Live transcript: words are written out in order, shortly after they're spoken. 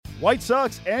White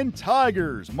Sox and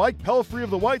Tigers. Mike Pelfrey of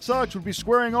the White Sox would be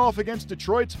squaring off against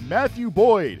Detroit's Matthew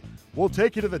Boyd. We'll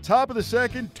take you to the top of the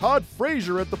second. Todd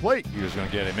Frazier at the plate. He was going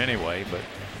to get him anyway, but.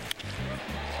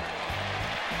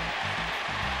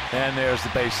 And there's the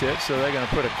base hit, so they're going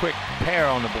to put a quick pair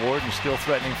on the board and still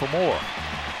threatening for more.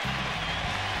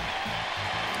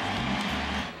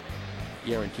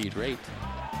 Guaranteed rate.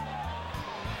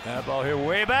 That ball here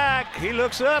way back. He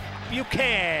looks up. You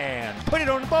can put it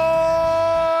on the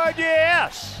board.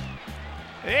 Yes.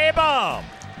 A bomb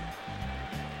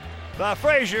by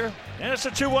Frazier, and it's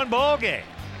a 2-1 ball game.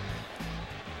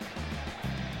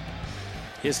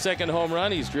 His second home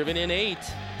run, he's driven in 8.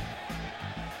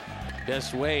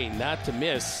 Best way not to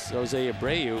miss Jose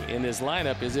Abreu in his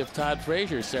lineup is if Todd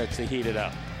Frazier starts to heat it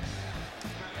up.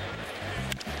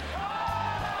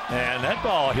 And that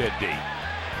ball hit deep.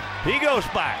 He goes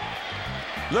back,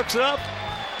 looks up,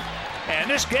 and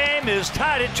this game is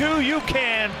tied at 2. You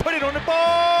can put it on the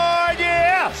board.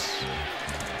 Yes.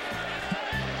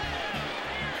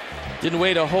 Didn't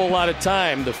wait a whole lot of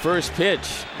time. The first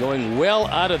pitch going well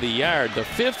out of the yard. The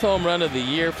 5th home run of the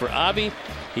year for Avi.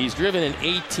 He's driven in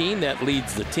 18. That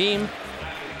leads the team.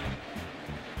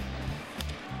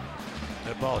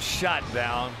 That ball shot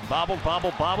down. Bobble,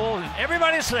 bobble, bobble, and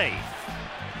everybody's safe.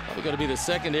 Probably going to be the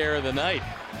second error of the night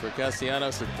for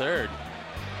Castellanos at third.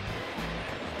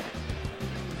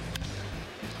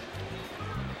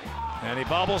 And he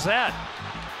bobbles that.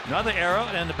 Another error,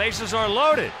 and the bases are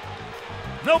loaded.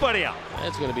 Nobody out.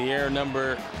 That's going to be error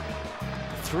number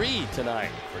 3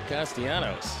 tonight for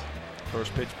Castellanos.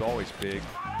 First pitch always big.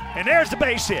 And there's the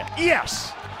base hit.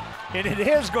 Yes. And it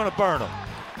is going to burn them.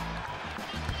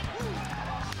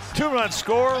 2-run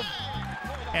score.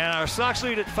 And our Sox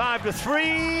lead at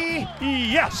 5-3.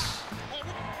 Yes.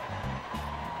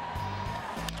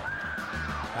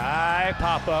 High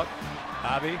pop up.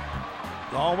 Avi.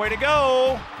 Long way to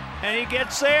go. And he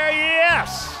gets there.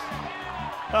 Yes.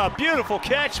 A beautiful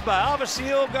catch by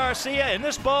Avisail Garcia. And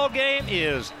this ball game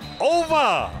is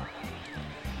over.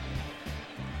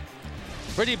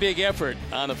 Pretty big effort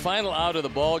on the final out of the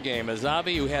ball game as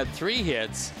Avi, who had 3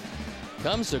 hits,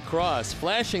 comes across,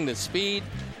 flashing the speed,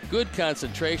 good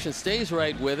concentration, stays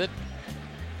right with it,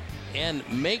 and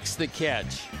makes the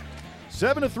catch.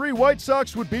 7-3 White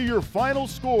Sox would be your final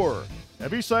score.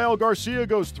 Avisail Garcia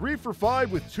goes 3 for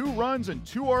 5 with 2 runs and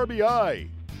 2 RBI.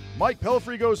 Mike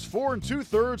Pelfrey goes 4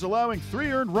 2/3, allowing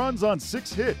 3 earned runs on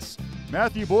 6 hits.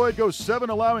 Matthew Boyd goes 7,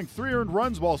 allowing 3 earned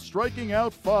runs while striking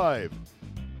out 5.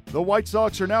 The White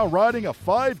Sox are now riding a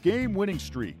 5-game winning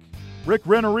streak. Rick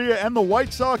Renteria and the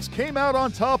White Sox came out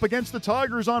on top against the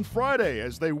Tigers on Friday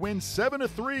as they win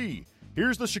 7-3.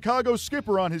 Here's the Chicago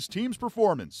skipper on his team's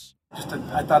performance.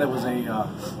 I thought it was a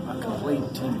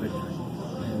complete team victory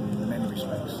in many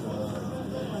respects.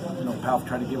 Palf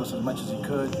tried to give us as much as he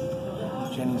could.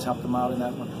 Jennings helped him out in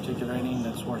that one particular inning.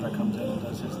 Then Swarza comes in and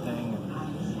does his thing.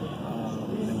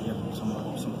 And then we get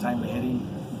some timely hitting,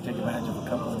 take advantage of a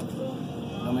couple of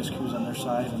no miscues on their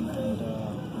side, and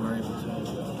we were able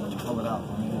to pull it out.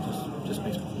 I mean, just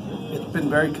baseball. It's been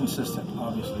very consistent,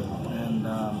 obviously, and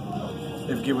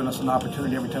they've given us an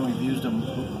opportunity every time we've used them,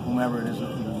 whomever it is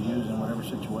that we've used in whatever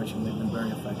situation. They've been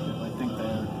very effective. I think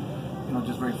they're,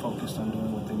 just very focused on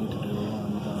doing what they need to do,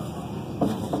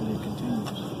 and hopefully it continues.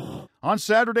 On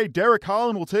Saturday, Derek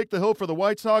Holland will take the hill for the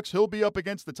White Sox. He'll be up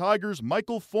against the Tigers'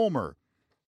 Michael Fulmer.